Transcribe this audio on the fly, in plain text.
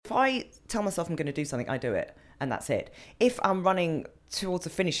I tell myself I'm going to do something, I do it, and that's it. If I'm running towards the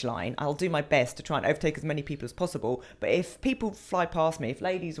finish line, I'll do my best to try and overtake as many people as possible. But if people fly past me, if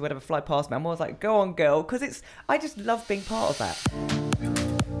ladies or whatever fly past me, I'm always like, go on, girl, because I just love being part of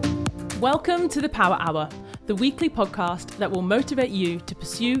that. Welcome to the Power Hour, the weekly podcast that will motivate you to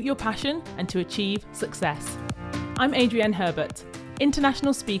pursue your passion and to achieve success. I'm Adrienne Herbert,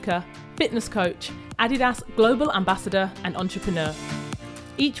 international speaker, fitness coach, Adidas Global Ambassador and entrepreneur.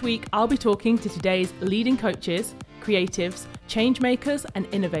 Each week, I'll be talking to today's leading coaches, creatives, change makers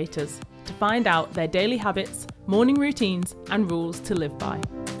and innovators to find out their daily habits, morning routines and rules to live by.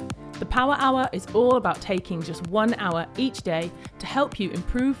 The Power Hour is all about taking just 1 hour each day to help you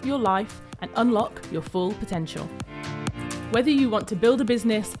improve your life and unlock your full potential. Whether you want to build a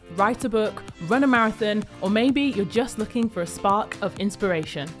business, write a book, run a marathon, or maybe you're just looking for a spark of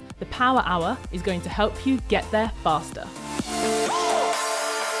inspiration, the Power Hour is going to help you get there faster.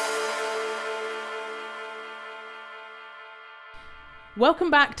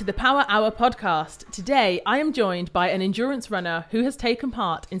 Welcome back to the Power Hour podcast. Today, I am joined by an endurance runner who has taken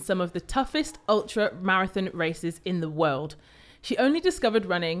part in some of the toughest ultra marathon races in the world. She only discovered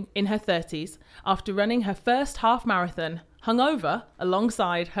running in her 30s after running her first half marathon hungover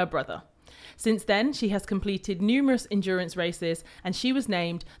alongside her brother. Since then, she has completed numerous endurance races and she was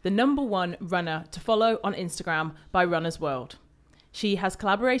named the #1 runner to follow on Instagram by Runner's World. She has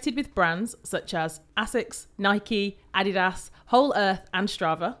collaborated with brands such as Asics, Nike, Adidas, Whole Earth and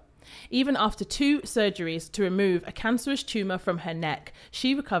Strava. Even after 2 surgeries to remove a cancerous tumour from her neck,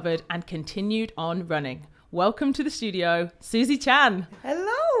 she recovered and continued on running. Welcome to the studio, Susie Chan.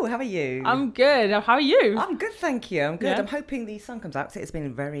 Hello, how are you? I'm good. How are you? I'm good, thank you. I'm good. Yeah. I'm hoping the sun comes out because it's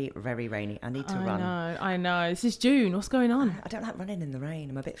been very, very rainy. I need to run. I know. This is June. What's going on? I don't like running in the rain.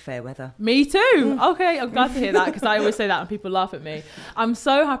 I'm a bit fair weather. Me too. Okay, I'm glad to hear that because I always say that and people laugh at me. I'm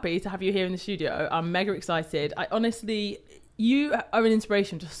so happy to have you here in the studio. I'm mega excited. You are an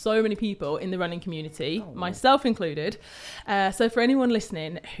inspiration to so many people in the running community, myself included. So for anyone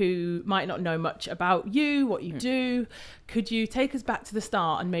listening who might not know much about you, what you do, could you take us back to the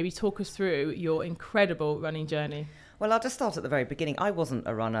start and maybe talk us through your incredible running journey? Well, I'll just start at the very beginning. I wasn't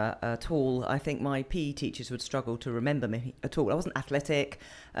a runner at all. I think my PE teachers would struggle to remember me at all. I wasn't athletic.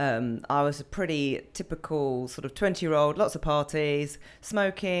 I was a pretty typical sort of 20-year-old, lots of parties,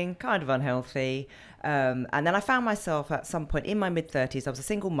 smoking, kind of unhealthy. And then I found myself at some point in my mid-30s. I was a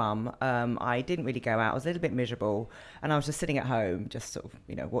single mum. I didn't really go out. I was a little bit miserable. And I was just sitting at home, just sort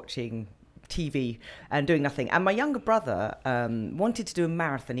of, watching TV and doing nothing. And my younger brother wanted to do a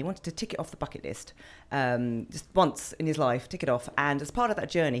marathon. He wanted to tick it off the bucket list just once in his life, tick it off. And as part of that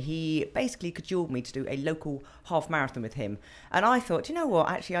journey, he basically cajoled me to do a local half marathon with him. And I thought, you know what,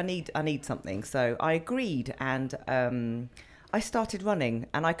 actually I need something. So I agreed and I started running.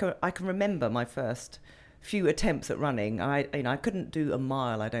 And I can remember my first few attempts at running. I couldn't do a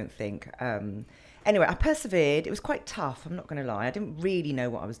mile, I don't think. Anyway, I persevered. It was quite tough, I'm not going to lie. I didn't really know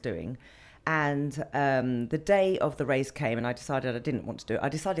what I was doing. And the day of the race came and I decided I didn't want to do it. I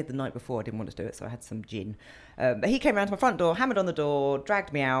decided the night before I didn't want to do it, so I had some gin. But he came round to my front door, hammered on the door,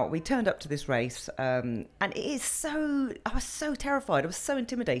 dragged me out. We turned up to this race and I was so terrified. I was so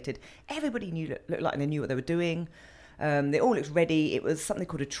intimidated. Everybody looked like they knew what they were doing. They all looked ready. It was something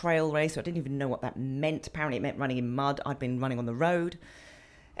called a trail race. So I didn't even know what that meant. Apparently it meant running in mud. I'd been running on the road.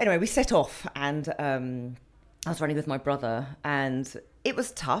 Anyway, we set off and I was running with my brother and it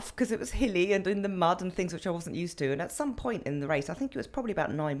was tough because it was hilly and in the mud and things which I wasn't used to. And at some point in the race, I think it was probably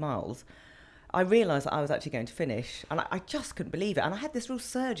about 9 miles, I realised that I was actually going to finish and I just couldn't believe it. And I had this real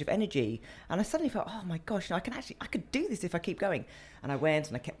surge of energy and I suddenly felt, oh my gosh, I could do this if I keep going. And I went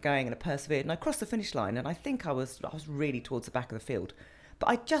and I kept going and I persevered and I crossed the finish line and I think I was really towards the back of the field. But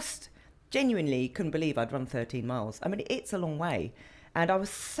I just genuinely couldn't believe I'd run 13 miles. I mean, it's a long way. And I was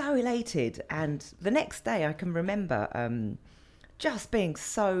so elated. And the next day I can remember just being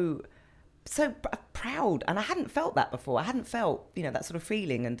so proud. And I hadn't felt that before. I hadn't felt, that sort of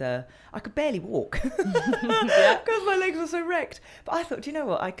feeling. And I could barely walk because my legs were so wrecked. But I thought, you know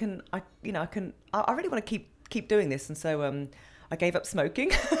what, I really want to keep doing this. And so I gave up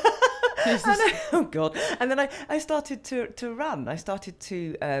smoking. Oh God! And then I started to run. I started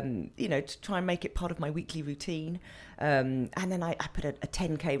to to try and make it part of my weekly routine. And then I put a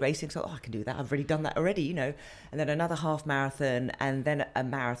 10k racing. So I can do that. I've already done that already, And then another half marathon, and then a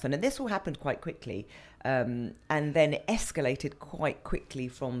marathon. And this all happened quite quickly. And then it escalated quite quickly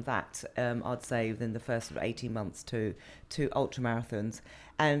from that. I'd say within the first sort of 18 months to ultra marathons.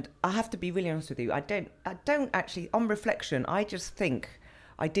 And I have to be really honest with you. I don't actually. On reflection, I just think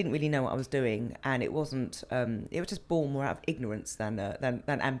I didn't really know what I was doing, and it wasn't. It was just born more out of ignorance than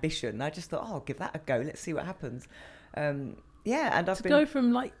ambition. I just thought, oh, I'll give that a go. Let's see what happens. Yeah, and to go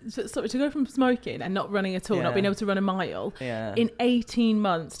from smoking and not running at all, not being able to run a mile, in 18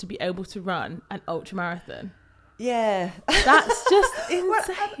 months to be able to run an ultra marathon. Yeah, that's just insane. Well,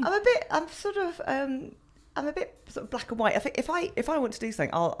 I'm a bit sort of black and white. I think if I want to do something,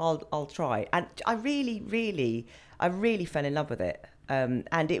 I'll try. And I really fell in love with it.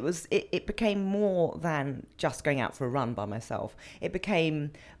 And it became more than just going out for a run by myself. It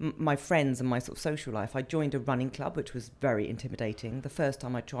became my friends and my sort of social life. I joined a running club, which was very intimidating. The first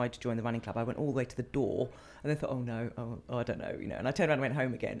time I tried to join the running club, I went all the way to the door, and I thought, I don't know, And I turned around and went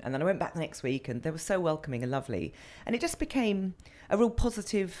home again. And then I went back the next week, and they were so welcoming and lovely. And it just became a real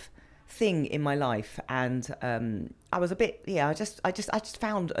positive thing in my life. And I was a bit, I just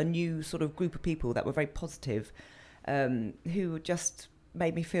found a new sort of group of people that were very positive. Who just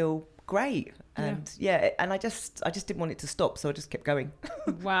made me feel great, and and I just didn't want it to stop, so I just kept going.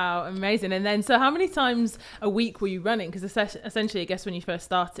 Wow, amazing. And then, so how many times a week were you running? Because essentially, I guess when you first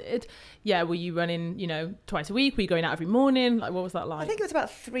started, were you running, twice a week? Were you going out every morning? Like, what was that like? I think it was about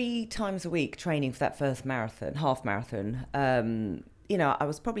 3 times a week training for that first half marathon. I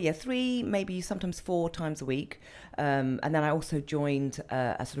was probably 3, maybe sometimes 4 times a week. And then I also joined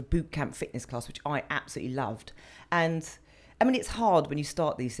a sort of boot camp fitness class, which I absolutely loved. And I mean, it's hard when you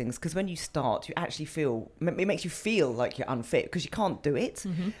start these things, because when you start, you actually it makes you feel like you're unfit because you can't do it.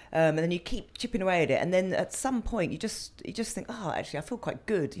 Mm-hmm. And then you keep chipping away at it. And then at some point you just think, oh, actually, I feel quite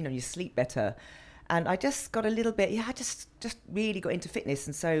good. You sleep better. And I just got a little bit, I just really got into fitness.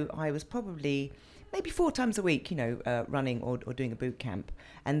 And so I was probably maybe 4 times a week, running or doing a boot camp.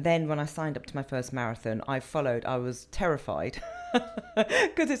 And then when I signed up to my first marathon, I was terrified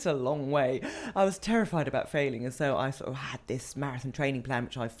because it's a long way. I was terrified about failing. And so I sort of had this marathon training plan,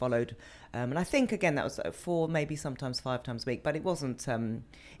 which I followed. And I think, again, that was 4, maybe sometimes 5 times a week, but it wasn't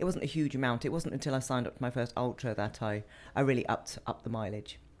a huge amount. It wasn't until I signed up to my first ultra that I really upped the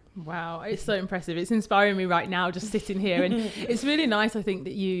mileage. Wow, it's so impressive. It's inspiring me right now just sitting here, and it's really nice, I think,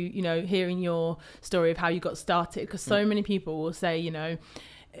 that you hearing your story of how you got started, because so many people will say,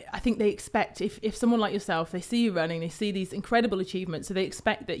 I think they expect, if someone like yourself, they see you running, they see these incredible achievements, so they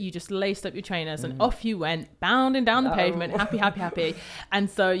expect that you just laced up your trainers and off you went, bounding down the pavement, happy. And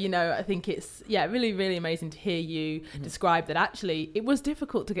so, I think it's, really, really amazing to hear you describe that actually it was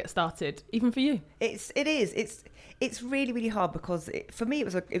difficult to get started, even for you. It's really, really hard, because for me it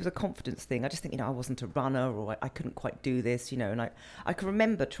was a confidence thing. I just think, I wasn't a runner, or I couldn't quite do this, and I can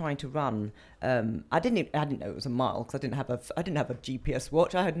remember trying to run. I didn't know it was a mile, because I didn't have a GPS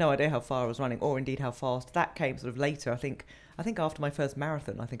watch. I had no idea how far I was running, or indeed how fast. That came sort of later. I think after my first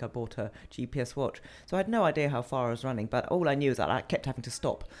marathon, I think I bought a GPS watch. So I had no idea how far I was running, but all I knew is that I kept having to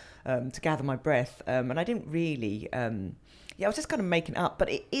stop to gather my breath, and I didn't really. I was just kind of making it up, but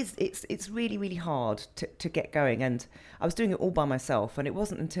it's really, really hard to get going. And I was doing it all by myself, and it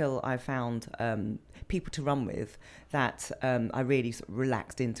wasn't until I found people to run with that I really sort of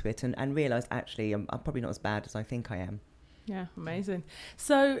relaxed into it and realised, actually, I'm probably not as bad as I think I am. Yeah, amazing.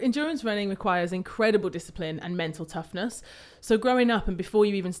 So endurance running requires incredible discipline and mental toughness. So growing up and before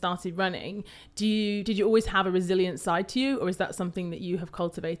you even started running, did you always have a resilient side to you, or is that something that you have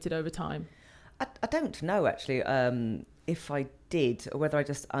cultivated over time? I don't know, actually, if I did, or whether I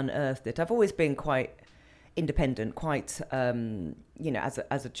just unearthed it. I've always been quite independent, quite,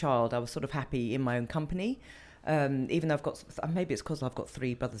 as a child, I was sort of happy in my own company. Even though maybe it's because I've got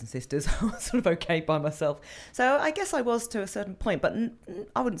 3 brothers and sisters, I was sort of okay by myself. So I guess I was to a certain point, but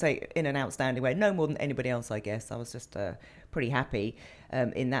I wouldn't say in an outstanding way, no more than anybody else, I guess. I was just pretty happy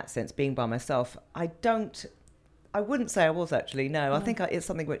in that sense, being by myself. I wouldn't say I was, actually, no. I think it's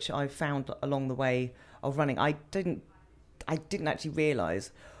something which I found along the way of running. I didn't actually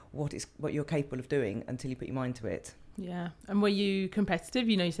realise what you're capable of doing until you put your mind to it. Yeah. And were you competitive?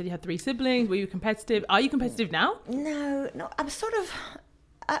 You said you had 3 siblings. Were you competitive? Are you competitive now? No. I'm sort of...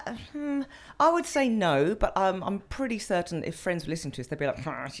 I would say no, but I'm pretty certain if friends were listening to this, they'd be like,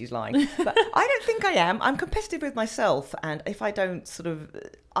 she's lying. But I don't think I am. I'm competitive with myself, and if I don't sort of...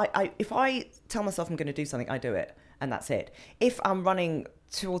 if I tell myself I'm going to do something, I do it, and that's it. If I'm running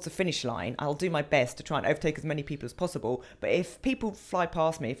towards the finish line, I'll do my best to try and overtake as many people as possible. But if people fly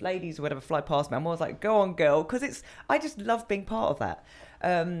past me, if ladies or whatever fly past me, I'm always like, go on, girl, because I just love being part of that.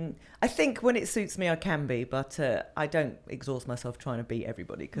 I think when it suits me, I can be, but I don't exhaust myself trying to beat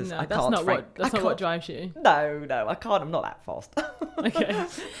everybody, because I can't. That's not what drives you. No, I can't. I'm not that fast. Okay.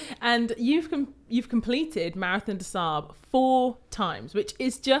 And you've completed Marathon des Sables 4 times, which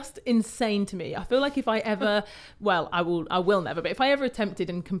is just insane to me. I feel like if I ever, I will never, but if I ever attempted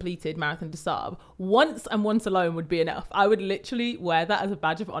attempted and completed Marathon des Sables, once and once alone would be enough. I would literally wear that as a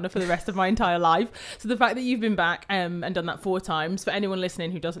badge of honour for the rest of my entire life. So the fact that you've been back and done that 4 times, for anyone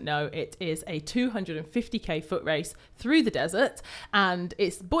listening who doesn't know, it is a 250k foot race through the desert, and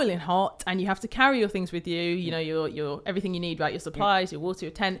it's boiling hot, and you have to carry your things with you, you know, your everything you need, right? Your supplies, your water,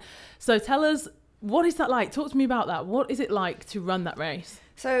 your tent. So tell us, what is that like? Talk to me about that. What is it like to run that race?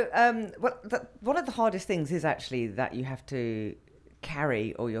 So one of the hardest things is actually that you have to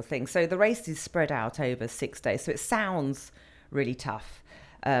carry all your things. So the race is spread out over 6 days. So it sounds really tough.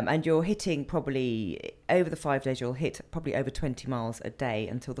 And you're hitting probably, over the 5 days, you'll hit probably over 20 miles a day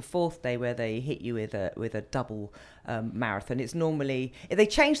until the 4th day, where they hit you with a double marathon. It's normally, they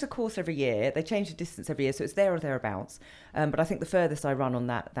change the course every year, they change the distance every year, so it's there or thereabouts. But I think the furthest I run on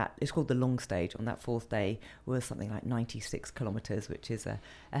that it's called the long stage, on that 4th day, was something like 96 kilometres, which is a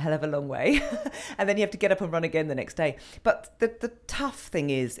hell of a long way. And then you have to get up and run again the next day. But the tough thing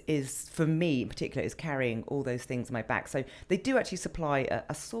is for me in particular, is carrying all those things on my back. So they do actually supply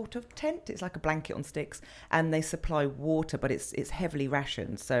a sort of tent. It's like a blanket on sticks, and they supply water, but it's heavily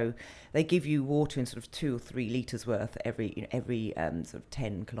rationed. So they give you water in sort of 2 or 3 litres worth every sort of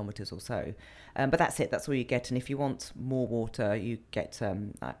 10 kilometres or so. But that's it. That's all you get. And if you want more water, you get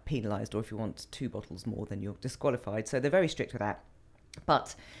penalised, or if you want 2 bottles more, then you're disqualified. So they're very strict with that.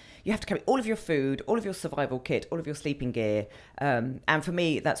 But you have to carry all of your food, all of your survival kit, all of your sleeping gear. And for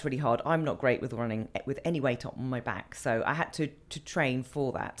me, that's really hard. I'm not great with running with any weight on my back. So I had to train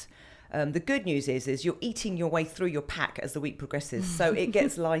for that. The good news is you're eating your way through your pack as the week progresses. So it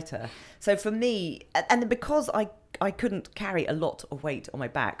gets lighter. So for me, and because I couldn't carry a lot of weight on my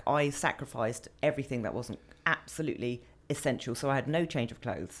back, I sacrificed everything that wasn't absolutely essential. So I had no change of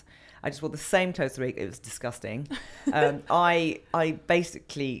clothes. I just wore the same clothes the week. It was disgusting. I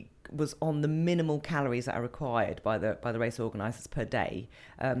basically was on the minimal calories that are required by the race organisers per day.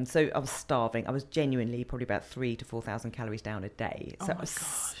 So I was starving. I was genuinely probably about 3,000 to 4,000 calories down a day. So I was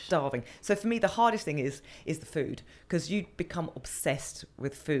starving. So for me, the hardest thing is the food, because you become obsessed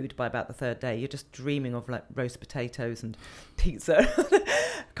with food by about the 3rd day. You're just dreaming of like roast potatoes and pizza,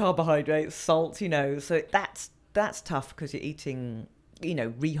 carbohydrates, salt, you know. So that's tough, because you're eating, you know,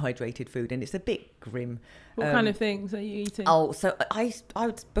 rehydrated food, and it's a bit grim. What kind of things are you eating? Oh, so I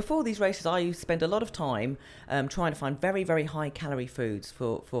would, before these races, I used to spend a lot of time trying to find very, very high calorie foods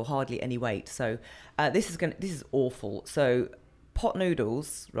for hardly any weight. So this is awful. So pot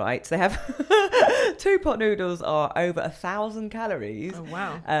noodles, right? So they have 2 pot noodles are over 1,000 calories. Oh,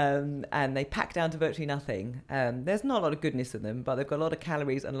 wow. And they pack down to virtually nothing. There's not a lot of goodness in them, but they've got a lot of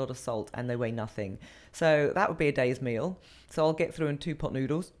calories and a lot of salt, and they weigh nothing. So that would be a day's meal. So I'll get through in 2 pot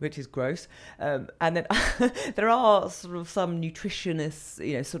noodles, which is gross. And then there are sort of some nutritious,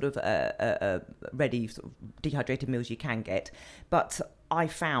 you know, sort of ready sort of dehydrated meals you can get. But I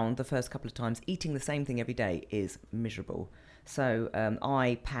found the first couple of times eating the same thing every day is miserable. So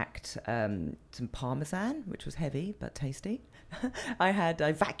I packed some Parmesan, which was heavy but tasty.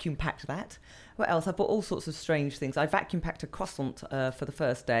 I vacuum packed that. What else? I bought all sorts of strange things. I vacuum packed a croissant for the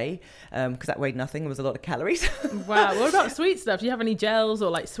first day, because that weighed nothing. There was a lot of calories. Wow. What about sweet stuff? Do you have any gels or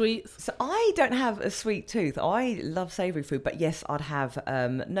like sweets? So I don't have a sweet tooth. I love savoury food, but yes, I'd have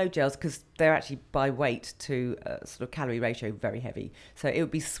no gels, because they're actually by weight to sort of calorie ratio very heavy. So it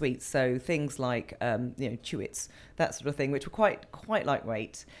would be sweets. So things like Chewits, that sort of thing, which were quite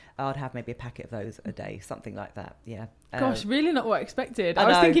lightweight. I'd have maybe a packet of those a day, something like that. Yeah. Gosh, really not what I expected. I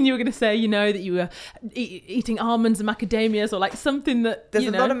was thinking you were going to say, that you were eating almonds and macadamias, or like something that, There's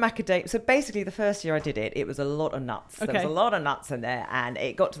a lot of macadamia. So basically the first year I did it was a lot of nuts. Okay. There was a lot of nuts in there, and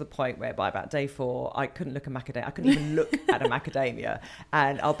it got to the point where by about day 4, I couldn't look at macadamia. I couldn't even look at a macadamia.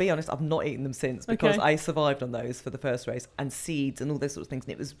 And I'll be honest, I've not eaten them since, because I survived on those for the first race, and seeds and all those sorts of things.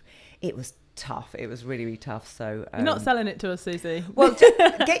 And it was tough. It was really, really tough. So you're not selling it to us, Susie. Well,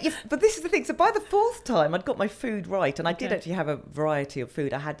 but this is the thing. So by the 4th time, I'd got my food right, and I did actually have a variety of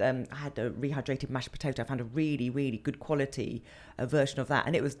food. I had a rehydrated mashed potato. I found a really, really good quality version of that,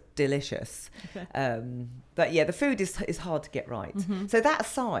 and it was delicious. Okay. But yeah, the food is hard to get right. Mm-hmm. So that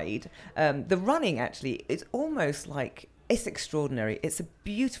aside, the running actually is almost like, it's extraordinary. It's a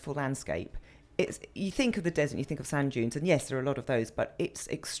beautiful landscape. You think of the desert, you think of sand dunes, and yes, there are a lot of those, but it's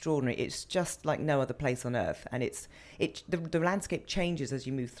extraordinary. It's just like no other place on earth, and the landscape changes as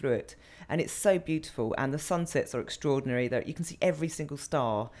you move through it, and it's so beautiful. And the sunsets are extraordinary. That you can see every single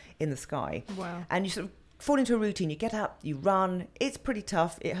star in the sky. Wow! And you sort of fall into a routine. You get up, you run. It's pretty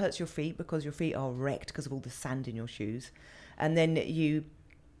tough. It hurts your feet because your feet are wrecked because of all the sand in your shoes, and then you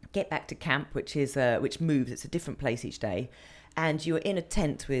get back to camp, which moves. It's a different place each day. and you're in a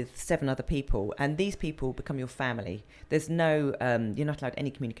tent with 7 other people, and these people become your family. There's no, you're not allowed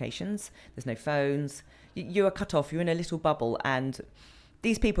any communications. There's no phones. You are cut off. You're in a little bubble, and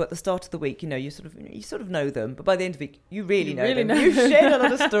these people at the start of the week, you sort of know them, but by the end of the week, you really know them. You've shared a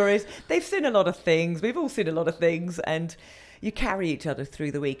lot of stories. They've seen a lot of things. We've all seen a lot of things, and you carry each other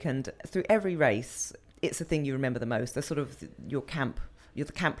through the week, and through every race, it's the thing you remember the most. They're sort of the camp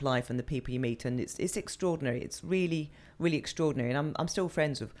life and the people you meet, and it's extraordinary. It's really, really extraordinary, and I'm still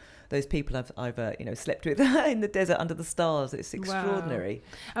friends with those people I've slept with in the desert under the stars. It's extraordinary.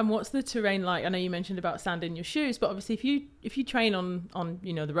 Wow. And what's the terrain like? I know you mentioned about sand in your shoes, but obviously if you train on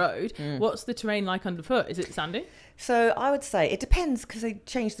the road, what's the terrain like underfoot? Is it sandy? So I would say it depends, because they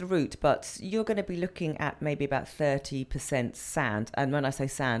changed the route, but you're going to be looking at maybe about 30% sand. And when I say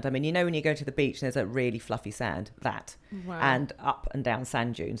sand, I mean, when you go to the beach and there's a really fluffy sand, wow. and up and down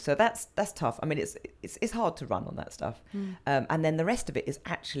sand dunes. So that's tough. I mean, it's hard to run on that stuff. And then the rest of it is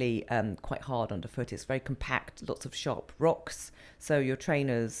actually quite hard underfoot. It's very compact, lots of sharp rocks. So your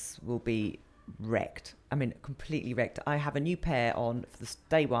trainers will be wrecked. I mean, completely wrecked. I have a new pair on for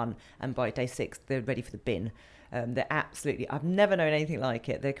day 1, and by day 6, they're ready for the bin. They're absolutely, I've never known anything like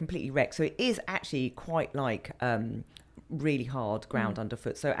it. They're completely wrecked. So it is actually quite like really hard ground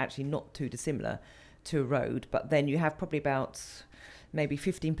underfoot. So actually not too dissimilar to a road. But then you have probably about maybe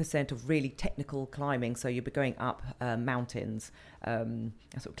 15% of really technical climbing. So you'll be going up mountains,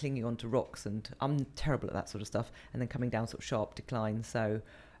 sort of clinging onto rocks. And I'm terrible at that sort of stuff. And then coming down sort of sharp declines. So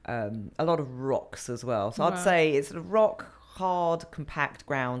a lot of rocks as well. So I'd say it's sort of rock, hard, compact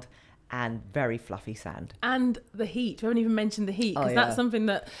ground, and very fluffy sand. And the heat. We haven't even mentioned the heat, because that's something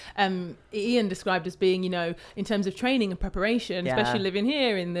that Ian described as being, in terms of training and preparation, especially living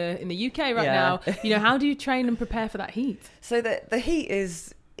here in the UK right now. How do you train and prepare for that heat? So the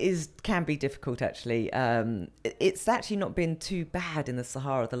heat can be difficult, actually. It's actually not been too bad in the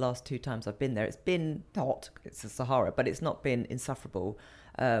Sahara the last 2 times I've been there. It's been hot. It's the Sahara, but it's not been insufferable.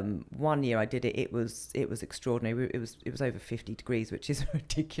 One year I did it. It was extraordinary. It was over 50 degrees, which is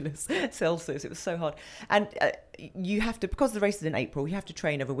ridiculous Celsius. It was so hard, and you have to, because the race is in April, you have to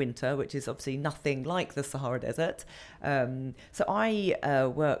train over winter, which is obviously nothing like the Sahara Desert. So I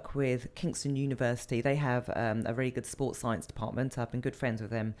work with Kingston University. They have a very good sports science department. I've been good friends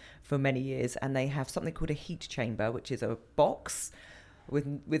with them for many years, and they have something called a heat chamber, which is a box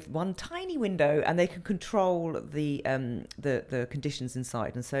with one tiny window, and they can control the conditions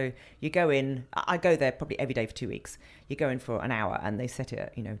inside. And so you go in. I go there probably every day for 2 weeks. You go in for an hour, and they set it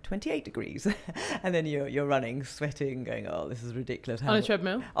at 28 degrees, and then you're running, sweating, going, oh, this is ridiculous. On a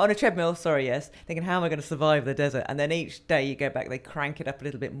treadmill? On a treadmill, sorry, yes. Thinking, how am I going to survive the desert? And then each day you go back, they crank it up a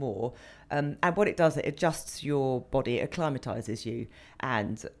little bit more. And what it does, it adjusts your body, it acclimatizes you,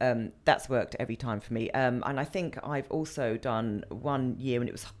 and that's worked every time for me. And I think I've also done 1 year when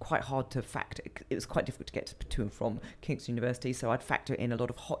it was quite hard to factor. It was quite difficult to get to and from Kingston University, so I'd factor in a lot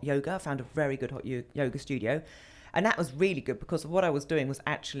of hot yoga. I found a very good hot yoga studio. And that was really good, because what I was doing was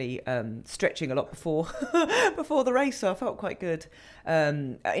actually stretching a lot before the race, so I felt quite good.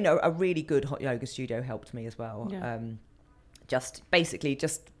 A really good hot yoga studio helped me as well. Yeah. Just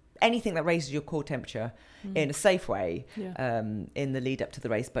anything that raises your core temperature in a safe way in the lead up to the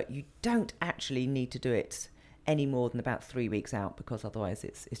race, but you don't actually need to do it any more than about 3 weeks out, because otherwise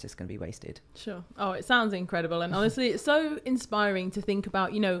it's just going to be wasted. Sure. Oh, it sounds incredible. And honestly, it's so inspiring to think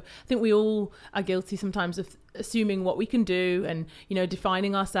about, I think we all are guilty sometimes of assuming what we can do and,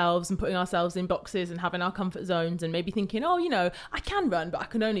 defining ourselves and putting ourselves in boxes and having our comfort zones and maybe thinking, I can run, but I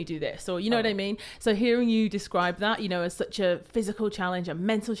can only do this, or, know what I mean? So hearing you describe that, as such a physical challenge, a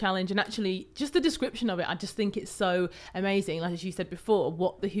mental challenge, and actually just the description of it, I just think it's so amazing. Like, as you said before,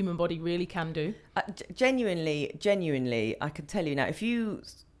 what the human body really can do. Genuinely, I can tell you now, if you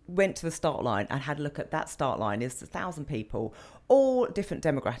went to the start line and had a look at that start line, is 1,000 people, all different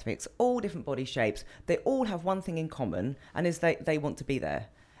demographics, all different body shapes. They all have one thing in common, and is they want to be there.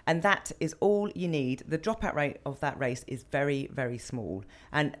 And that is all you need. The dropout rate of that race is very, very small.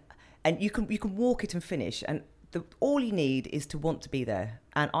 And you can walk it and finish, and all you need is to want to be there.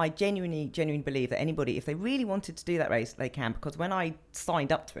 And I genuinely believe that anybody, if they really wanted to do that race, they can. Because when I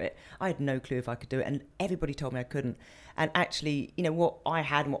signed up to it, I had no clue if I could do it, and everybody told me I couldn't. And actually, what I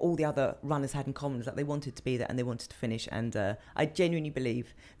had and what all the other runners had in common is that they wanted to be there and they wanted to finish. And I genuinely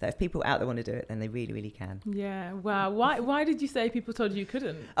believe that if people out there want to do it, then they really, really can. Yeah. Wow. Why did you say people told you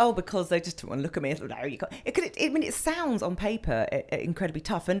couldn't? Oh, because they just didn't want to look at me and thought, no, you can't. It sounds on paper incredibly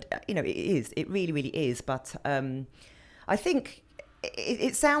tough, and it is. It really, really is. But I think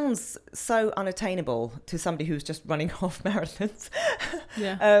it sounds so unattainable to somebody who's just running half marathons.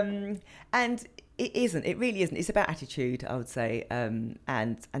 Yeah. And it isn't. It really isn't. It's about attitude, I would say, and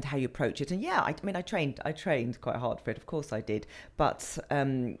how you approach it. And yeah, I mean, I trained quite hard for it. Of course, I did. But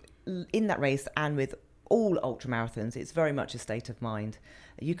in that race, and with all ultra marathons, it's very much a state of mind.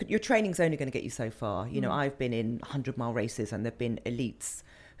 Your training's only going to get you so far. You know, I've been in 100-mile races, and there've been elites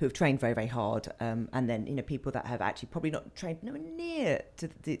who have trained very, very hard, and then, you know, people that have actually probably not trained nowhere near to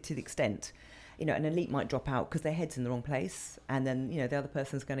the extent. You know, an elite might drop out because their head's in the wrong place, and then, you know, the other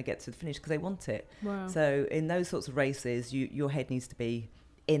person's going to get to the finish because they want it. Wow. So in those sorts of races, your head needs to be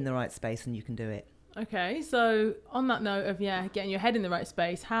in the right space, and you can do it. Okay, so on that note of, getting your head in the right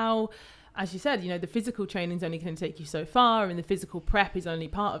space, how, as you said, you know, the physical training is only going to take you so far, and the physical prep is only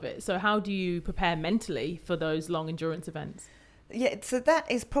part of it. So how do you prepare mentally for those long endurance events? Yeah, so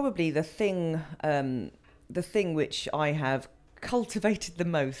that is probably the thing which I have cultivated the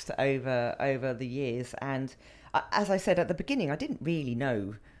most over the years. And as I said at the beginning, I didn't really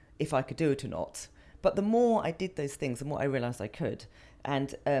know if I could do it or not. But the more I did those things, the more I realised I could.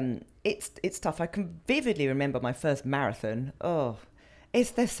 And it's tough. I can vividly remember my first marathon.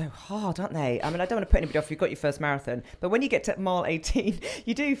 They're so hard, aren't they? I mean, I don't want to put anybody off. You've got your first marathon, but when you get to mile 18,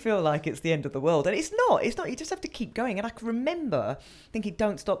 you do feel like it's the end of the world. And it's not. You just have to keep going. And I can remember thinking,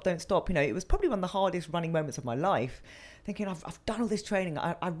 don't stop. You know, it was probably one of the hardest running moments of my life. Thinking, I've done all this training.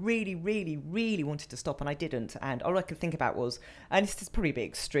 I really, really, really wanted to stop, and I didn't. And all I could think about was, and this is probably a bit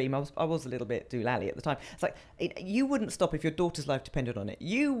extreme, I was a little bit doolally at the time. It's like, you wouldn't stop if your daughter's life depended on it.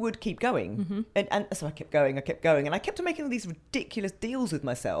 You would keep going. And so I kept going. And I kept on making all these ridiculous deals with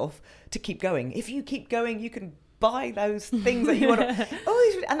myself to keep going. If you keep going, you can buy those things that you want to.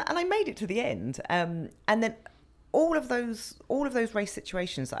 And I made it to the end. And then all of those race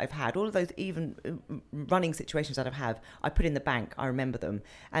situations that I've had, all of those even running situations that I've had, I put in the bank. I remember them.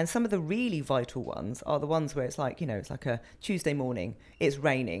 And some of the really vital ones are the ones where it's like, you know, it's like a Tuesday morning, it's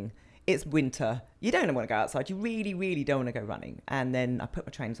raining, it's winter, you don't want to go outside, you really, really don't want to go running. And then I put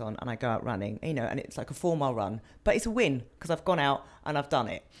my trainers on and I go out running, you know, and it's like a 4-mile run, but it's a win because I've gone out and I've done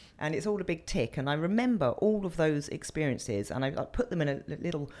it. And it's all a big tick. And I remember all of those experiences, and I put them in a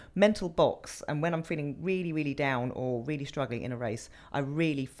little mental box. And when I'm feeling really, really down or really struggling in a race, I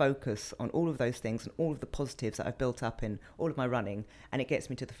really focus on all of those things and all of the positives that I've built up in all of my running. And it gets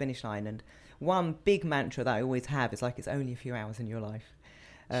me to the finish line. And one big mantra that I always have is like, it's only a few hours in your life.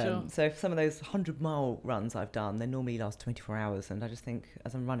 Sure. So for some of those 100-mile runs I've done, they normally last 24 hours. And I just think,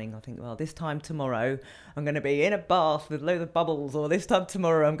 as I'm running, I think, well, this time tomorrow I'm going to be in a bath with loads of bubbles, or this time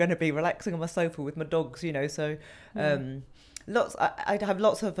tomorrow I'm going to be relaxing on my sofa with my dogs, you know. So I have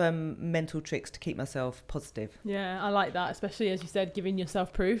lots of mental tricks to keep myself positive. Yeah, I like that, especially as you said, giving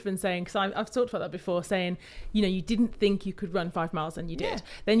yourself proof and saying, because I've talked about that before, saying, you know, you didn't think you could run 5 miles and you did. Yeah.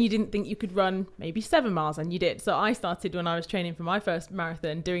 Then you didn't think you could run maybe 7 miles and you did. So I started when I was training for my first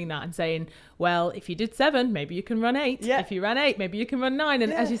marathon doing that and saying, well, if you did 7, maybe you can run 8. Yeah. If you ran 8, maybe you can run 9.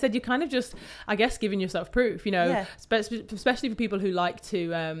 And as you said, you kind of just, I guess, giving yourself proof, you know, especially for people who like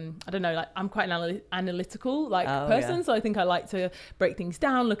to, I don't know, like I'm quite an analytical person. Yeah. So I think I like to break things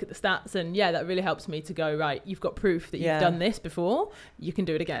down, look at the stats, and that really helps me to go, right, you've got proof that you've done this before, you can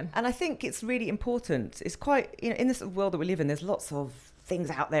do it again. And I think it's really important. It's quite, you know, in this world that we live in, there's lots of things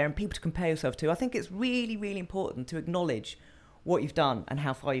out there and people to compare yourself to. I think it's really, really important to acknowledge what you've done and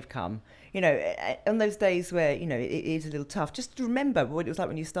how far you've come. You know, on those days where, you know, it is a little tough, just to remember what it was like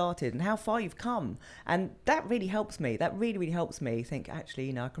when you started and how far you've come. And that really helps me. That really, really helps me think, actually,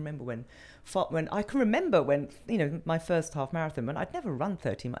 you know, I can remember when, you know, my first half marathon, when I'd never run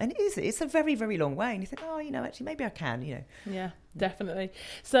 30 miles. And it's a very, very long way. And you think, oh, you know, actually, maybe I can, you know. Yeah, definitely.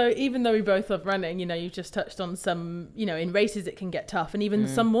 So even though we both love running, you know, you've just touched on some, you know, in races it can get tough. And even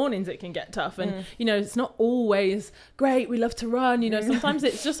some mornings it can get tough. And, you know, it's not always great, we love to run, you know, sometimes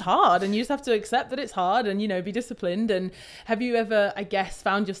it's just hard. And you just have to accept that it's hard and, you know, be disciplined. And have you ever, I guess,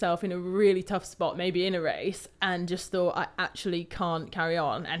 found yourself in a really tough spot, maybe in a race, and just thought, I actually can't carry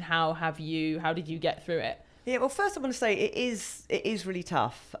on? And how did you get through it? Yeah, well, first I want to say it is really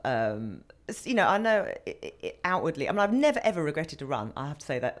tough. You know, I know it outwardly, I mean, I've never ever regretted a run, I have to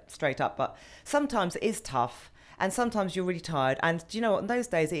say that straight up, but sometimes it is tough and sometimes you're really tired, and do you know what, in those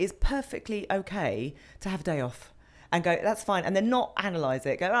days it is perfectly okay to have a day off and go, that's fine, and then not analyse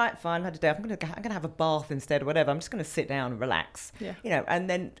it, go, all right, fine, I had a day off, I'm going to have a bath instead or whatever, I'm just going to sit down and relax, you know, and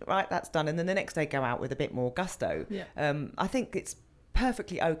then, right, that's done, and then the next day go out with a bit more gusto. I think it's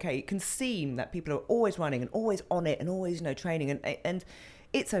perfectly okay. It can seem that people are always running and always on it and always, you know, training, and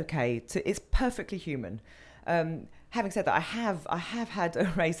it's okay. It's perfectly human. having said that, I have had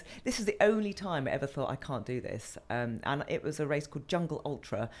a race. This is the only time I ever thought I can't do this. And it was a race called Jungle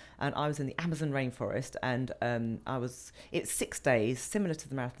Ultra, and I was in the Amazon rainforest, and it's 6 days, similar to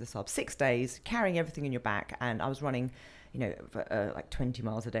the Marathon des Sables, 6 days, carrying everything in your back, and I was running, like 20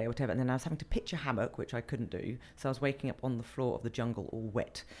 miles a day or whatever, and then I was having to pitch a hammock, which I couldn't do, so I was waking up on the floor of the jungle all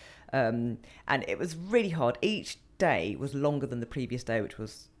wet. And it was really hard. Each day was longer than the previous day, which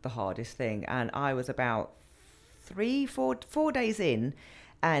was the hardest thing, and I was about 4 days in,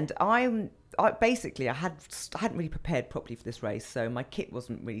 and I hadn't really prepared properly for this race, so my kit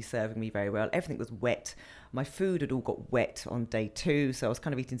wasn't really serving me very well. Everything was wet. My food had all got wet on day 2, so I was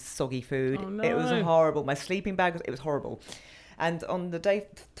kind of eating soggy food. Oh, no. It was horrible. My sleeping bag it was horrible. And on the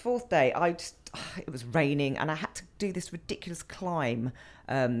 4th day, it was raining, and I had to do this ridiculous climb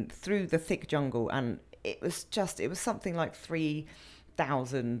through the thick jungle, and it was something like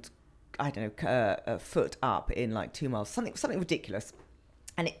 3,000, I don't know, foot up in like 2 miles, something ridiculous.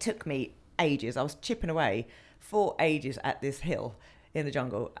 And it took me ages. I was chipping away for ages at this hill in the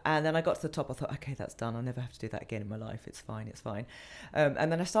jungle. And then I got to the top. I thought, okay, that's done. I'll never have to do that again in my life. It's fine.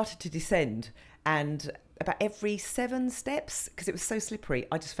 And then I started to descend. And about every 7 steps, because it was so slippery,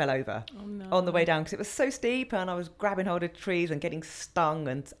 I just fell over on the way down because it was so steep. And I was grabbing hold of trees and getting stung,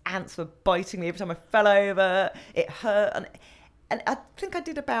 and ants were biting me every time I fell over. It hurt. And I think I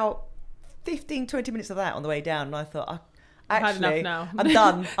did about 15, 20 minutes of that on the way down. And I thought, actually, I've had enough now. I'm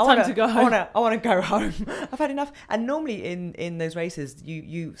done. Time to go home. I want to go home. I've had enough. And normally in those races,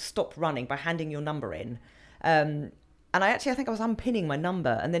 you stop running by handing your number in. And I think I was unpinning my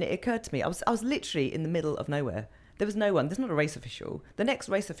number. And then it occurred to me, I was literally in the middle of nowhere. There was no one. There's not a race official. The next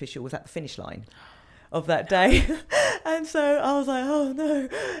race official was at the finish line of that day. And so I was like, oh no,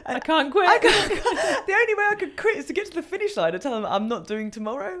 and I can't quit. The only way I could quit is to get to the finish line and tell them I'm not doing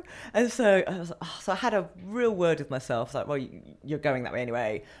tomorrow. And so I was like, so I had a real word with myself, like, well, you're going that way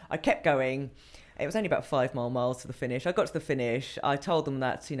anyway. I kept going. It was only about 5 miles to the finish. I got to the finish. I told them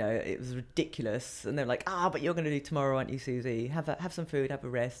that, it was ridiculous. And they were like, but you're going to do tomorrow, aren't you, Susie? Have some food, have a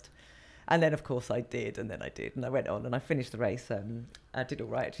rest. And then, of course, I did. And then I did. And I went on and I finished the race. I did all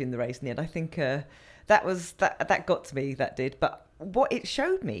right, actually, in the race in the end. I think that got to me, that did. But what it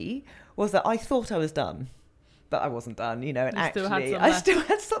showed me was that I thought I was done. But I wasn't done, and actually I still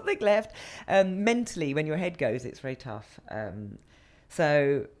had something left. Mentally, when your head goes, it's very tough.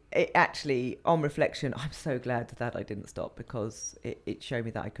 So it actually, on reflection, I'm so glad that I didn't stop, because it showed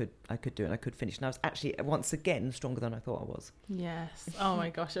me that I could do it and I could finish. And I was actually, once again, stronger than I thought I was. Yes. Oh my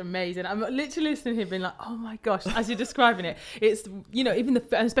gosh, amazing. I'm literally listening here being like, oh my gosh, as you're describing it, it's, even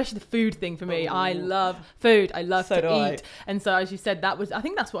especially the food thing for me. I love food. I love to eat. And so, as you said, I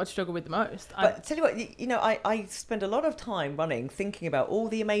think that's what I struggle with the most. But tell you what, I spend a lot of time running thinking about all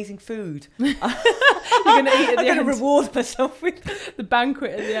the amazing food. You're going to eat at the end. I'm going to reward myself with the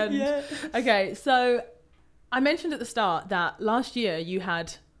banquet at the end. Yeah. Okay, so I mentioned at the start that last year you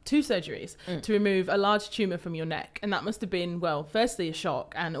had 2 surgeries to remove a large tumour from your neck, and that must have been, well, firstly a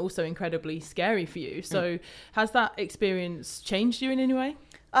shock and also incredibly scary for you. So has that experience changed you in any way?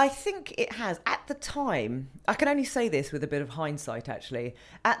 I think it has. At the time, I can only say this with a bit of hindsight, actually.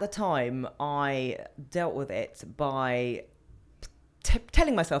 At the time, I dealt with it by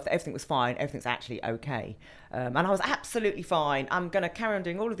telling myself that everything was fine, everything's actually okay. And I was absolutely fine. I'm going to carry on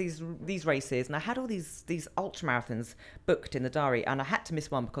doing all of these races. And I had all these ultra marathons booked in the diary. And I had to miss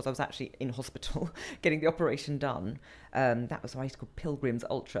one because I was actually in hospital getting the operation done. That was a race called Pilgrim's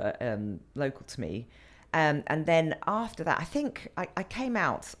Ultra, local to me. And then after that, I think I came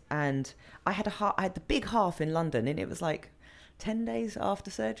out and I had the big half in London, and it was like 10 days after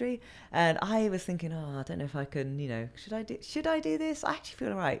surgery, and I was thinking, I don't know if I can, should I do this? I actually feel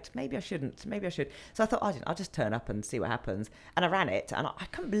all right. Maybe I shouldn't. Maybe I should. So I thought, I'll just turn up and see what happens. And I ran it, and I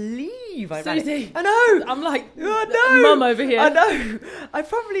can't believe I ran it. I know. I'm like, mum over here. I know. I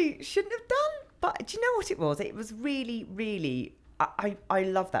probably shouldn't have done, but do you know what it was? It was really, really, I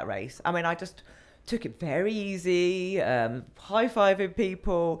love that race. I mean, I just took it very easy, high-fiving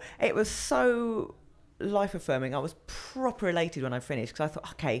people. It was so life affirming. I was proper elated when I finished, because I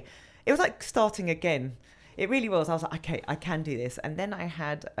thought, okay, it was like starting again. It really was. I was like, okay, I can do this. And then I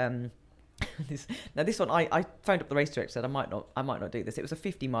had this one, I phoned up the race director, said I might not do this. It was a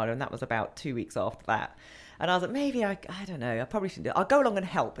 50 miler, and that was about 2 weeks after that. And I was like, maybe I don't know, I probably shouldn't do it. I'll go along and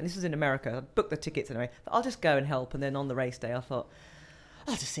help. And this was in America. I booked the tickets anyway. I'll just go and help. And then on the race day, I thought,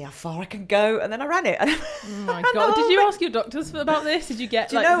 I'll just see how far I can go. And then I ran it. Oh my God. Did you ask your doctors about this? Did you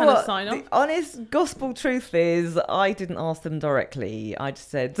get sign off? The honest gospel truth is I didn't ask them directly. I just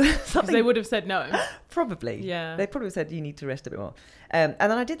said something. They would have said no. Probably. Yeah. They probably said you need to rest a bit more. And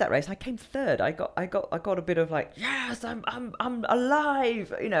then I did that race. I came third. I got a bit of like, yes, I'm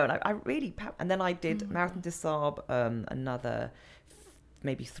alive, and I really, and then I did Marathon des Sables, another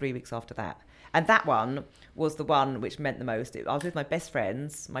maybe 3 weeks after that. And that one was the one which meant the most. I was with my best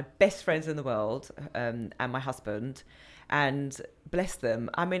friends in the world, and my husband. And bless them.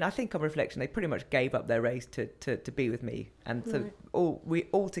 I mean, I think on reflection, they pretty much gave up their race to be with me. And so we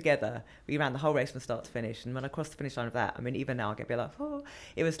all together, we ran the whole race from start to finish. And when I crossed the finish line of that, I mean, even now I get a bit like, oh,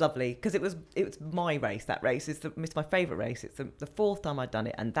 it was lovely. Because it was my race, that race. It's my favourite race. It's the fourth time I'd done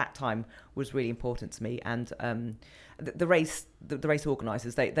it. And that time was really important to me. And the race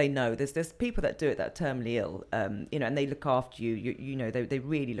organisers, they know there's people that do it that are terminally ill, and they look after you. They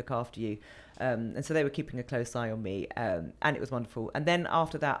really look after you. And so they were keeping a close eye on me, and it was wonderful. And then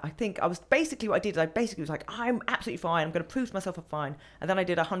after that, I think I was basically what I did. I basically was like, I'm absolutely fine. I'm going to prove to myself I'm fine. And then I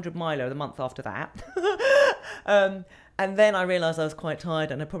did a 100-miler the month after that. And then I realised I was quite tired,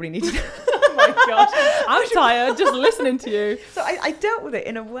 and I probably needed. Oh my gosh, I'm tired just listening to you. So I dealt with it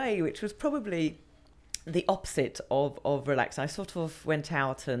in a way which was probably the opposite of relaxing. I sort of went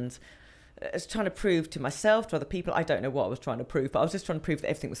out and was trying to prove to myself, to other people. I don't know what I was trying to prove, but I was just trying to prove that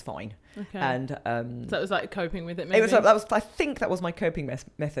everything was fine. Okay. And so that was like coping with it. Maybe I think that was my coping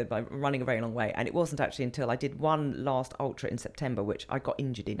method, by running a very long way. And it wasn't actually until I did one last ultra in September, which I got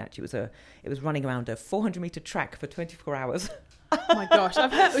injured in. Actually, it was running around a 400-meter track for 24 hours. Oh my gosh,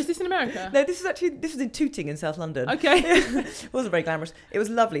 I've heard. Was this in America? No, this was in Tooting in South London. Okay. It wasn't very glamorous. It was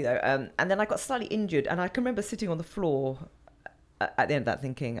lovely though. And then I got slightly injured, and I can remember sitting on the floor at the end of that,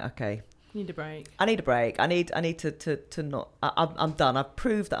 thinking, okay, need a break. I need a break. I need to not. I'm done. I've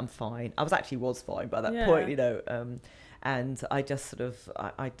proved that I'm fine. I was fine by that point, and I just sort of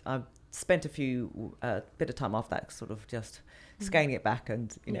I spent a few bit of time after that, sort of just scaling it back,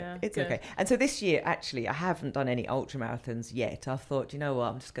 and it's good. Okay. And so this year, actually, I haven't done any ultra marathons yet. I thought,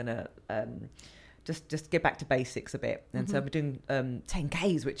 I'm just gonna just get back to basics a bit. And so I've been doing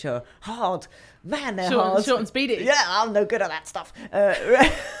 10Ks, which are hard. Man, they're hard. Short and speedy. Yeah, I'm no good at that stuff.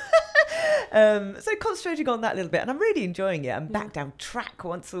 So concentrating on that a little bit, and I'm really enjoying it. I'm back down track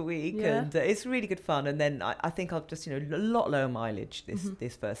once a week, and it's really good fun. And then I think I'll just, a lot lower mileage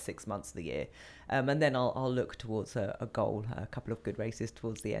this first 6 months of the year. And then I'll look towards a goal, a couple of good races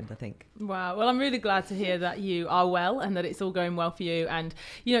towards the end, I think. Wow. Well, I'm really glad to hear that you are well and that it's all going well for you. And,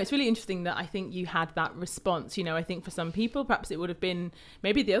 it's really interesting that I think you had that response. I think for some people, perhaps it would have been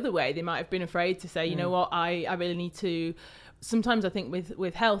maybe the other way. They might have been afraid to say, you know what, I really need to. Sometimes I think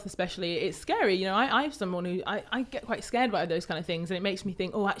with health especially, it's scary. I have someone who I get quite scared by those kind of things, and it makes me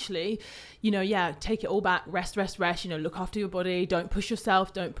think, oh, actually, take it all back, rest, look after your body, don't push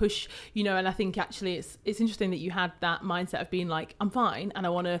yourself, don't push, and I think actually it's interesting that you had that mindset of being like, I'm fine, and I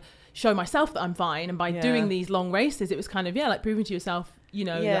want to show myself that I'm fine, and by doing these long races, it was kind of, like proving to yourself,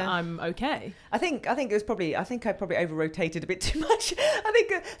 that I'm okay. I think I probably over-rotated a bit too much. I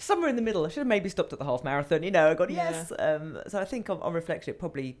think somewhere in the middle, I should have maybe stopped at the half marathon, I got yes. So I think on reflection, it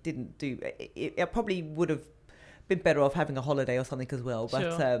probably didn't do, it probably would have been better off having a holiday or something as well.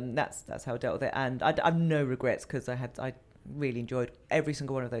 But that's how I dealt with it. And I have no regrets, because I really enjoyed every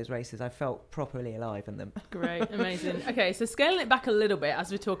single one of those races. I felt properly alive in them. Great, amazing. Okay, so scaling it back a little bit,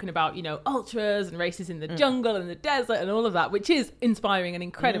 as we're talking about, ultras and races in the jungle and the desert and all of that, which is inspiring and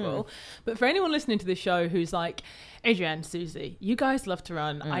incredible. But for anyone listening to this show who's like, Adrienne, Susie, you guys love to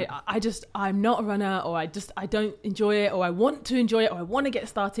run. I'm not a runner, or I don't enjoy it, or I want to enjoy it, or I want to get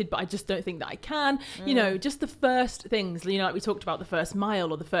started, but I just don't think that I can. Just the first things, like we talked about, the first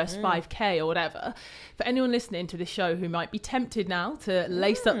mile or the first 5K or whatever. For anyone listening to this show who might be tempted now to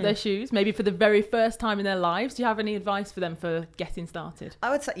lace up their shoes, maybe for the very first time in their lives, do you have any advice for them for getting started?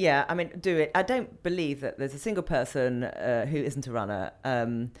 I would say, do it. I don't believe that there's a single person who isn't a runner.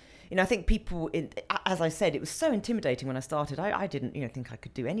 I think people, as I said, it was so intimidating when I started. I didn't, think I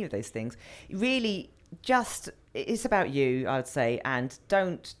could do any of those things. Really, it's about you, I would say. And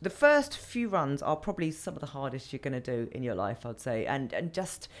the first few runs are probably some of the hardest you're going to do in your life, I'd say. And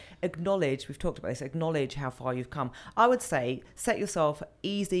just acknowledge, we've talked about this, acknowledge how far you've come. I would say, set yourself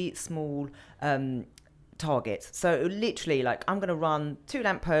easy, small targets. So literally, like, I'm going to run 2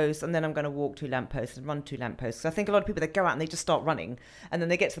 lampposts, and then I'm going to walk 2 lampposts and run 2 lampposts. So I think a lot of people, they go out and they just start running, and then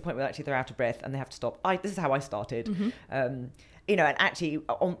they get to the point where actually they're out of breath and they have to stop. This is how I started. You know, and actually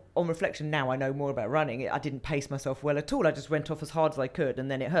on reflection now, I know more about running. I didn't pace myself well at all. I just went off as hard as I could,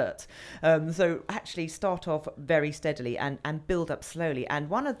 and then it hurt. So actually start off very steadily and build up slowly. And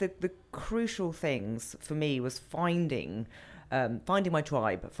one of the crucial things for me was finding my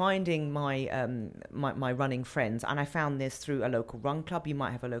tribe, finding my running friends. And I found this through a local run club. You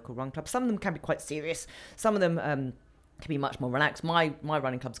might have a local run club. Some of them can be quite serious. Some of them can be much more relaxed. My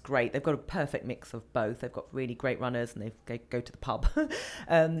running club's great. They've got a perfect mix of both. They've got really great runners, and they go to the pub.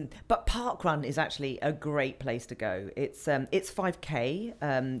 But parkrun is actually a great place to go. It's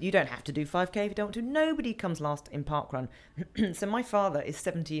 5k. You don't have to do 5k if you don't want to. Nobody comes last in parkrun. So my father is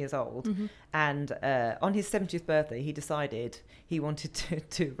 70 years old, and on his 70th birthday, he decided he wanted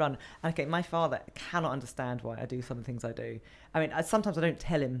to run. Okay, my father cannot understand why I do some of the things I do. I mean, sometimes I don't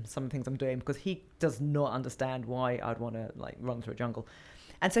tell him some of the things I'm doing because he does not understand why I'd want to like run through a jungle.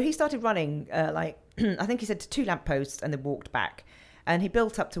 And so he started running, I think he said to 2 lampposts and then walked back. And he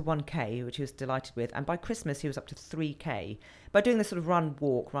built up to 1k, which he was delighted with. And by Christmas, he was up to 3k by doing this sort of run,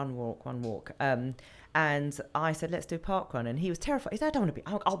 walk. And I said, let's do parkrun. And he was terrified. He said, I don't want to be,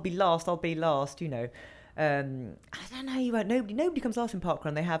 I'll be last, you know. I don't know, you won't. Nobody comes last in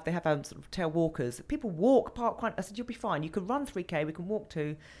parkrun. They have sort of tail walkers. People walk parkrun. I said, you'll be fine. You can run 3k. We can walk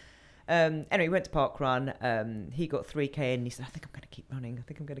 2. Anyway, he went to parkrun. He got 3k, and he said, I think I'm going to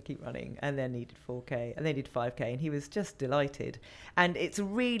keep running. And then he did 4k, and then he did 5k, and he was just delighted. And it's a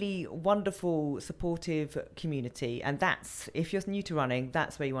really wonderful, supportive community. And that's, if you're new to running,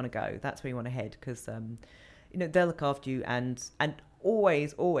 that's where you want to go. That's where you want to head, because you know, they'll look after you, and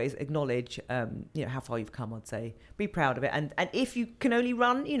always acknowledge how far you've come. I'd say be proud of it, and if you can only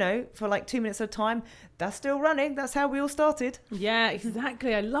run for like 2 minutes at a time, that's still running. That's how we all started. Yeah,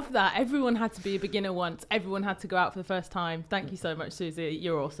 exactly. I love that. Everyone had to be a beginner once. Everyone had to go out for the first time. Thank you so much, Susie.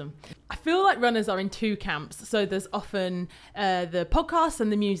 You're awesome. I feel like runners are in 2 camps. So there's often the podcasts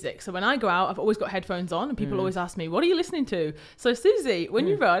and the music. So when I go out, I've always got headphones on, and people always ask me, what are you listening to? So Susie, when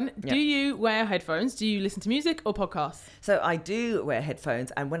you run, do you wear headphones? Do you listen to music or podcasts? So I do wear headphones,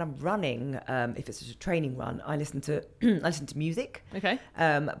 and when I'm running, if it's a training run, I listen to music. Okay.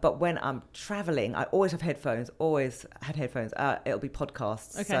 But when I'm traveling, I always have headphones. Always had headphones. It'll be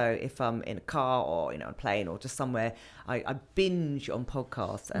podcasts. Okay. So if I'm in a car or on a plane or just somewhere, I binge on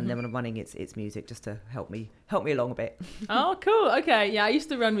podcasts, and then when I'm running, it's music, just to help me along a bit. Oh, cool. Okay. Yeah, I used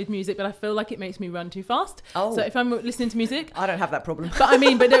to run with music, but I feel like it makes me run too fast. Oh. So if I'm listening to music, I don't have that problem. But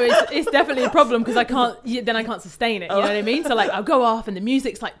no, it's definitely a problem, because I can't sustain it. You know what I mean? So like I'll go off and the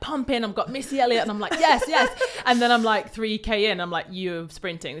music's like pumping. I've got Missy Elliott, and I'm like yes, and then I'm like 3k in. I'm like, you're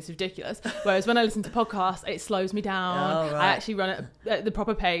sprinting. This is ridiculous. Whereas when I listen to podcasts, it slows me down. Oh, right. I actually run at the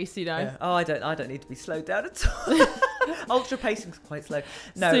proper pace. Yeah. Oh, I don't need to be slowed down at all. Ultra pacing's quite slow.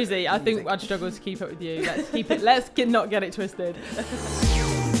 No, Susie, I think I'd struggle to keep up with you. Let's not get it twisted.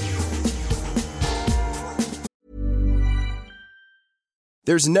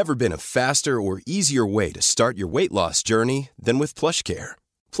 There's never been a faster or easier way to start your weight loss journey than with PlushCare.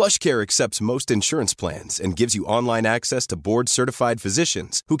 PlushCare accepts most insurance plans and gives you online access to board-certified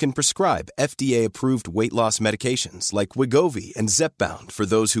physicians who can prescribe FDA-approved weight loss medications like Wegovy and Zepbound for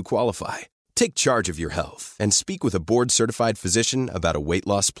those who qualify. Take charge of your health and speak with a board-certified physician about a weight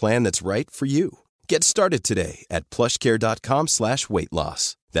loss plan that's right for you. Get started today at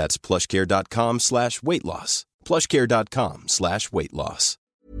plushcare.com/weight-loss. That's plushcare.com/weight-loss. plushcare.com/weight-loss.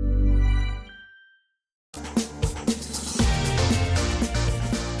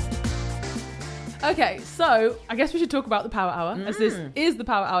 Okay, so I guess we should talk about the Power Hour, as this is the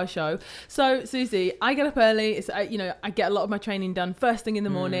Power Hour show. So, Susie, I get up early. I get a lot of my training done first thing in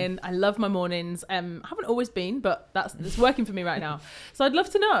the morning. I love my mornings. I haven't always been, but that's working for me right now. So I'd love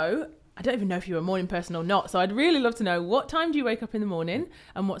to know, I don't even know if you're a morning person or not, so I'd really love to know, what time do you wake up in the morning,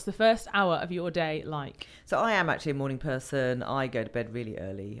 and what's the first hour of your day like? So I am actually a morning person. I go to bed really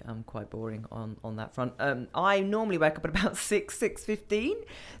early. I'm quite boring on that front. I normally wake up at about 6:15.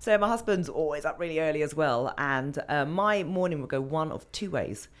 So my husband's always up really early as well. And my morning will go one of 2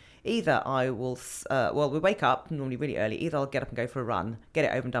 ways. Either I will, we wake up normally really early. Either I'll get up and go for a run, get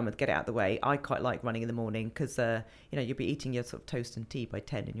it over and done with, get it out of the way. I quite like running in the morning because, you'll be eating your sort of toast and tea by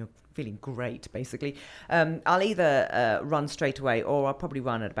 10 and you're feeling great, basically. I'll either run straight away, or I'll probably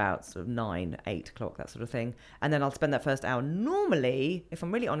run at about sort of 9, 8 o'clock, that sort of thing. And then I'll spend that first hour normally, if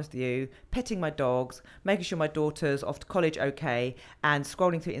I'm really honest with you, petting my dogs, making sure my daughter's off to college okay, and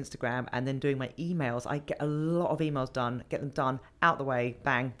scrolling through Instagram, and then doing my emails. I get a lot of emails done, get them done, out the way,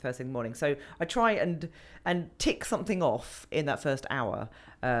 bang, first first thing in the morning. So I try and tick something off in that first hour.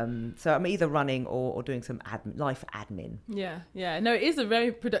 So I'm either running or doing some life admin. Yeah. No, it is a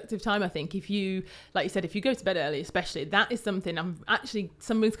very productive time, I think. If you, like you said, if you go to bed early, especially, that is something.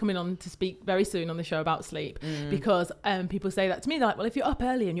 Someone's coming on to speak very soon on the show about sleep, because people say that to me. They're like, well, if you're up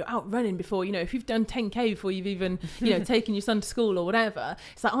early and you're out running before, if you've done 10K before you've even, taken your son to school or whatever,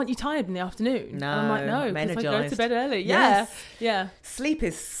 it's like, aren't you tired in the afternoon? No, and I'm like, no, I'm because I go to bed early. Yes. Yeah. Sleep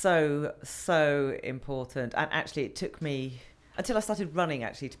is so important. And actually, it took me until I started running,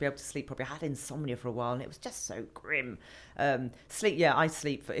 actually, to be able to sleep properly. I had insomnia for a while, and it was just so grim. Sleep, I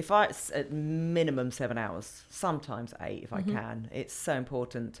sleep for, if it's at minimum 7 hours, sometimes 8 if I can. It's so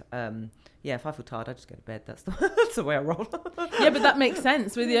important. If I feel tired, I just go to bed. That's the way I roll. Yeah, but that makes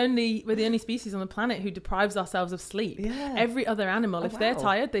sense. We're the only species on the planet who deprives ourselves of sleep. Yeah. Every other animal, if they're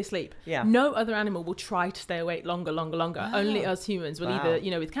tired, they sleep. Yeah. No other animal will try to stay awake longer. Wow. Only us humans will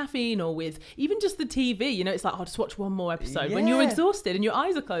either, with caffeine or with even just the TV. It's like, I'll just watch one more episode. When you're exhausted and your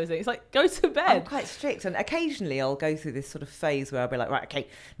eyes are closing, it's like, go to bed. I'm quite strict, and occasionally I'll go through this sort of phase where I'll be like, right, okay,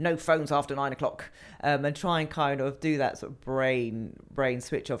 no phones after 9 o'clock, and try and kind of do that sort of brain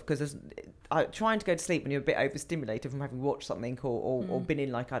switch off, because trying to go to sleep when you're a bit overstimulated from having watched something or been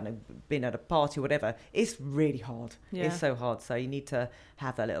in, like, I don't know, been at a party or whatever, it's really hard. Yeah. It's so hard. So you need to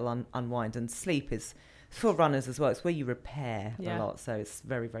have that little unwind, and sleep is, for runners as well, it's where you repair a lot. So it's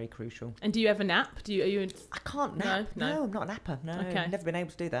very, very crucial. And do you ever nap? I can't nap. No, I'm not a napper. No, okay. Never been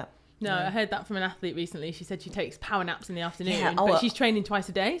able to do that. No, I heard that from an athlete recently. She said she takes power naps in the afternoon, but she's training twice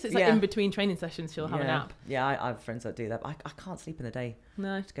a day. So it's like in between training sessions, she'll have a nap. Yeah, I have friends that do that. But I can't sleep in the day.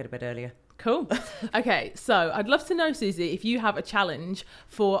 No. Just go to bed earlier. Cool. Okay, so I'd love to know, Susie, if you have a challenge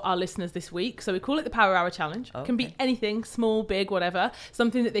for our listeners this week. So we call it the Power Hour Challenge. It can be anything, small, big, whatever.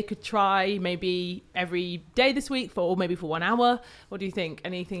 Something that they could try maybe every day this week or maybe for 1 hour. What do you think?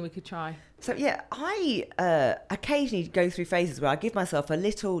 Anything we could try? So, I occasionally go through phases where I give myself a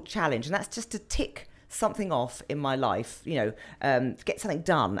little challenge, and that's just to tick something off in my life, get something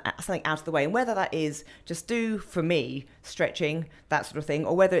done, something out of the way. And whether that is just do, for me, stretching, that sort of thing,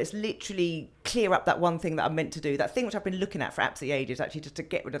 or whether it's literally clear up that one thing that I'm meant to do, that thing which I've been looking at for absolutely ages, actually just to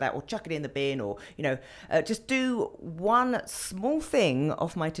get rid of that or chuck it in the bin, or, just do one small thing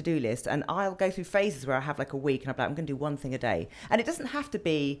off my to-do list. And I'll go through phases where I have like a week and I'm like, I'm going to do one thing a day. And it doesn't have to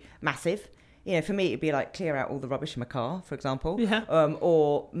be massive. For me, it'd be like clear out all the rubbish in my car, for example,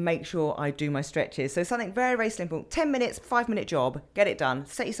 or make sure I do my stretches. So something very, very simple, 10 minutes, 5-minute job, get it done,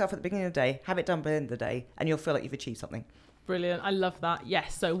 set yourself at the beginning of the day, have it done by the end of the day, and you'll feel like you've achieved something. Brilliant. I love that.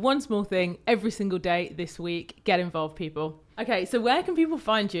 Yes. So one small thing every single day this week. Get involved, people. Okay, so where can people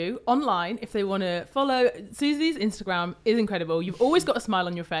find you online if they want to follow? Susie's Instagram is incredible. You've always got a smile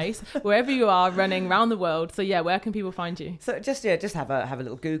on your face wherever you are running around the world. So where can people find you? So just have a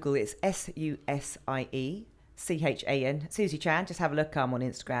little Google. It's SUSIE CHAN, Susie Chan. Just have a look. I'm on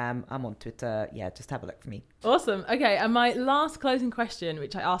Instagram. I'm on Twitter. Just have a look for me. Awesome. Okay, and my last closing question,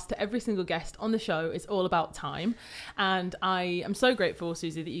 which I ask to every single guest on the show, is all about time. And I am so grateful,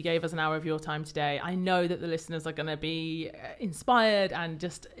 Susie, that you gave us an hour of your time today. I know that the listeners are going to be inspired, and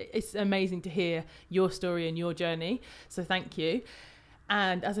just it's amazing to hear your story and your journey. So thank you.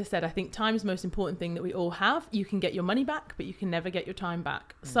 And as I said, I think time is the most important thing that we all have. You can get your money back, but you can never get your time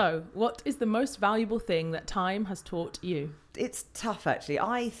back. So what is the most valuable thing that time has taught you? It's tough, actually.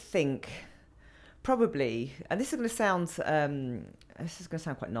 I think probably, and this is going to sound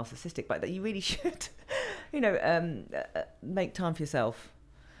quite narcissistic, but that you really should, make time for yourself.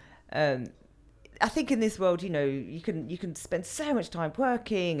 I think in this world, you can spend so much time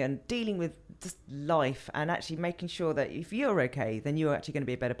working and dealing with just life, and actually making sure that if you're okay, then you're actually going to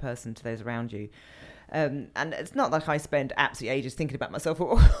be a better person to those around you. And it's not like I spend absolute ages thinking about myself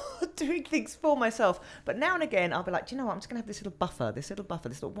or doing things for myself. But now and again, I'll be like, do you know what? I'm just going to have this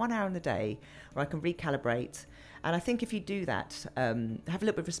little 1 hour in the day where I can recalibrate. And I think if you do that, have a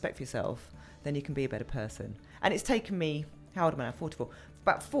little bit of respect for yourself, then you can be a better person. And it's taken me, how old am I now? 44.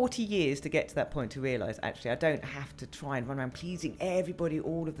 About 40 years to get to that point, to realise, actually, I don't have to try and run around pleasing everybody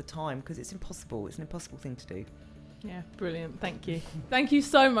all of the time, because it's impossible. It's an impossible thing to do. Yeah, brilliant. Thank you. Thank you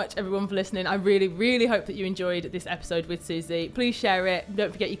so much, everyone, for listening. I really, really hope that you enjoyed this episode with Susie. Please share it.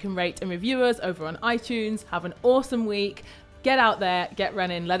 Don't forget you can rate and review us over on iTunes. Have an awesome week. Get out there, get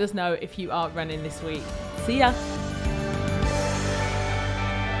running. Let us know if you are running this week. See ya.